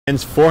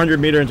men's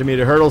 400-meter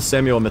intermediate hurdles.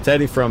 Samuel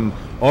Mattetti from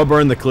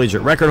Auburn, the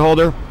collegiate record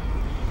holder.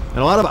 And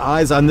a lot of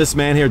eyes on this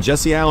man here,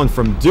 Jesse Allen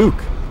from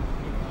Duke.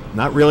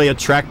 Not really a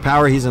track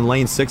power. He's in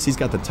lane 6. He's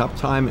got the top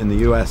time in the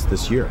U.S.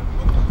 this year.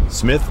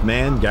 Smith,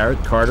 Mann,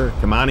 Garrett, Carter,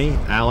 Kamani,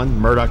 Allen,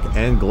 Murdoch,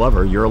 and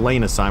Glover, your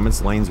lane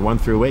assignments, lanes 1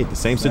 through 8. The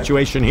same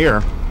situation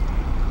here.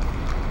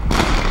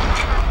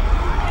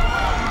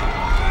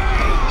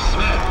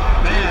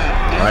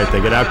 All right,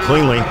 they get out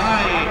cleanly.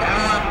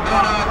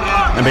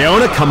 And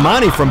Bayona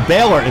Kamani from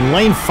Baylor in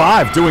lane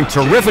 5 doing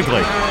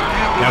terrifically.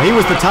 Now, he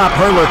was the top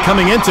hurdler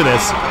coming into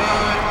this.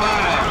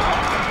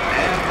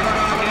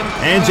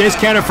 And Jace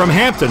Cantor from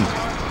Hampton.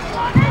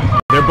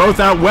 They're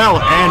both out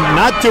well and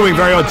not doing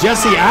very well.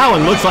 Jesse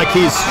Allen looks like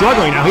he's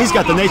struggling. Now, he's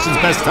got the nation's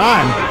best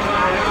time.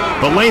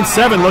 But lane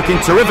 7 looking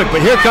terrific.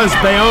 But here comes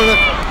Bayona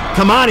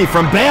Kamani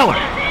from Baylor.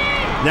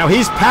 Now,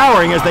 he's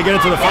powering as they get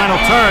into the final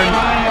turn.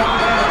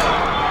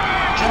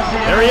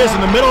 There he is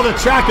in the middle of the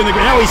track.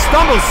 Now he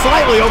stumbles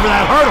slightly over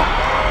that hurdle.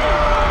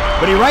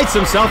 But he rights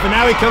himself, and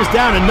now he comes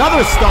down.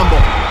 Another stumble.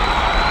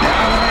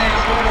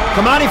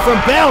 Kamani from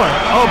Baylor.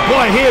 Oh,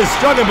 boy, he is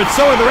struggling, but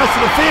so are the rest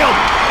of the field.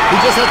 He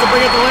just has to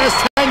bring it the last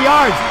 10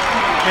 yards.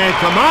 And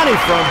Kamani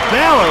from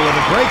Baylor with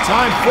a great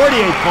time,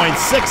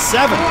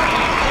 48.67.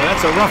 Well,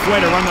 that's a rough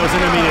way to run those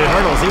intermediate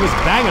hurdles. He was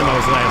banging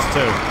those last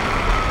two.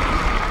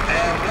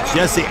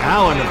 Jesse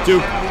Allen of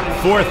Duke,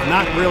 4th,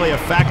 not really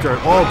a factor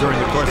at all during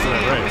the course of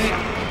that race.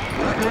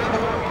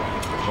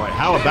 Boy,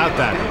 how about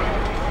that?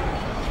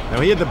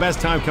 Now, he had the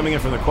best time coming in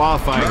from the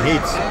qualifying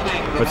heats,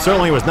 but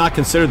certainly was not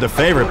considered the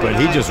favorite, but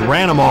he just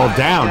ran them all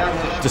down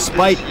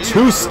despite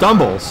 2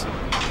 stumbles.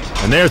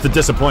 And there's the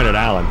disappointed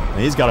Allen.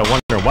 And he's got to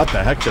wonder what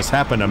the heck just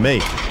happened to me.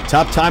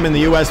 Top time in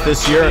the U.S.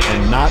 this year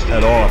and not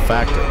at all a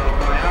factor.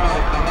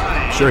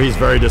 I'm sure he's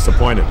very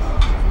disappointed.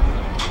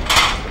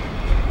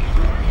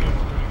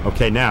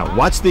 Okay, now,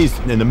 watch these.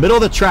 In the middle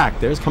of the track,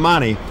 there's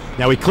Kamani.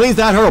 Now, he cleans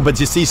that hurdle, but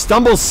you see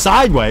stumbles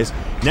sideways.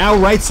 Now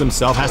rights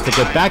himself, has to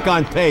get back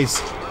on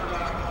pace.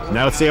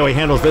 Now let's see how he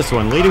handles this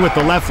one. Leading with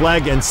the left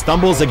leg and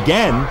stumbles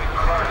again,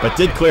 but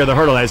did clear the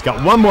hurdle. Now he's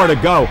got one more to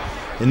go.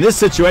 In this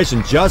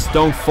situation, just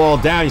don't fall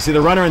down. You see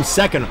the runner in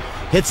 2nd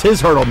hits his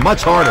hurdle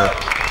much harder,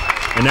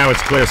 and now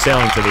it's clear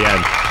sailing to the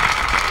end.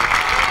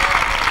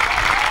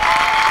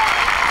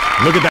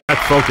 Look at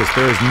that focus.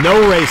 There is no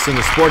race in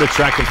the sport of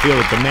track and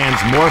field that demands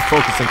more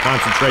focus and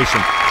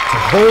concentration to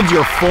hold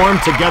your form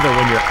together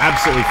when you're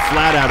absolutely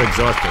flat out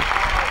exhausted.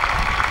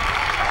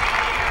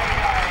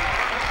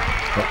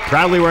 But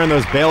proudly wearing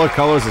those Baylor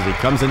colors as he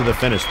comes into the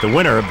finish, the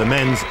winner of the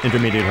men's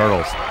intermediate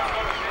hurdles.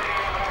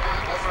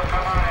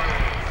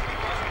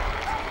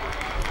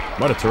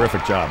 What a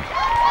terrific job.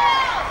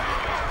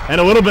 And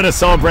a little bit of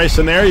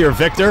celebration there, your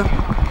victor,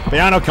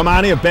 Bayona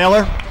Kamani of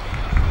Baylor.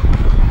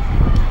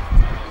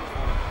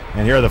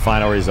 And here are the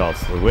final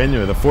results. The win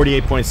with a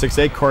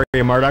 48.68, Corey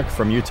Murdoch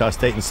from Utah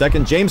State in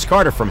 2nd, James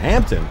Carter from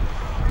Hampton.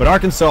 But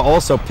Arkansas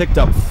also picked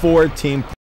up 4 team